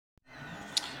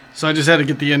So I just had to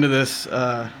get the end of this.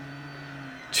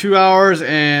 2 hours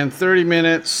and 30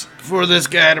 minutes for this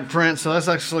guy to print, so that's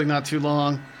actually not too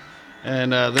long.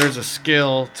 And there's a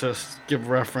scale to give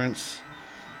reference.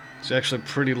 It's actually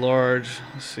pretty large.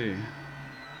 Let's see.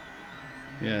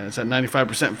 Yeah, it's at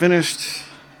 95% finished.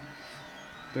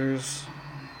 There's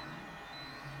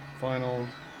final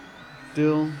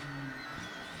deal.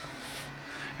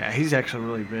 Yeah, he's actually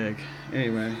really big.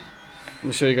 Anyway, let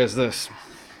me show you guys this.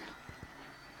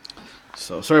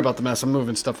 So sorry about the mess. I'm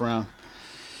moving stuff around.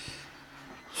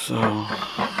 So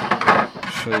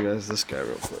I'll show you guys this guy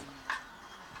real quick.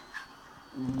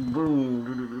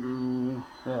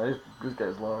 Yeah, this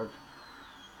guy's large.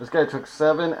 This guy took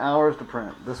 7 hours to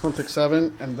print. This one took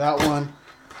 7, and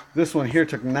this one here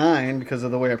took 9 because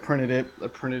of the way I printed it. I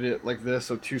printed it like this,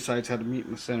 so 2 sides had to meet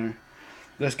in the center.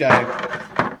 This guy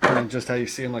printed just how you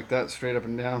see him, like that, straight up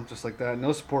and down, just like that.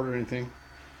 No support or anything.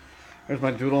 There's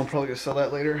my doodle. I'm probably gonna sell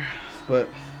that later, but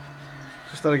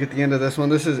just thought I'd get the end of this one.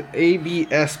 This is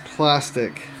ABS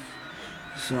plastic.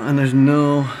 So, and there's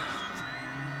no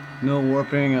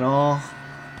warping at all.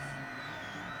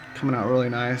 Coming out really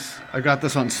nice. I got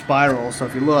this on spiral, so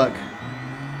if you look,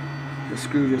 the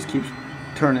screw just keeps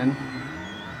turning.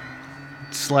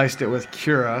 Sliced it with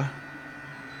Cura.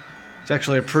 It's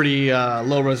actually a pretty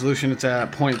low resolution. It's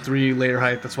at 0.3 layer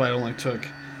height. That's why it only took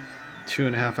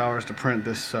 2.5 hours to print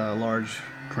this large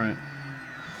print.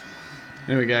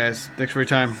 Anyway guys, thanks for your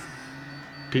time.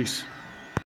 Peace.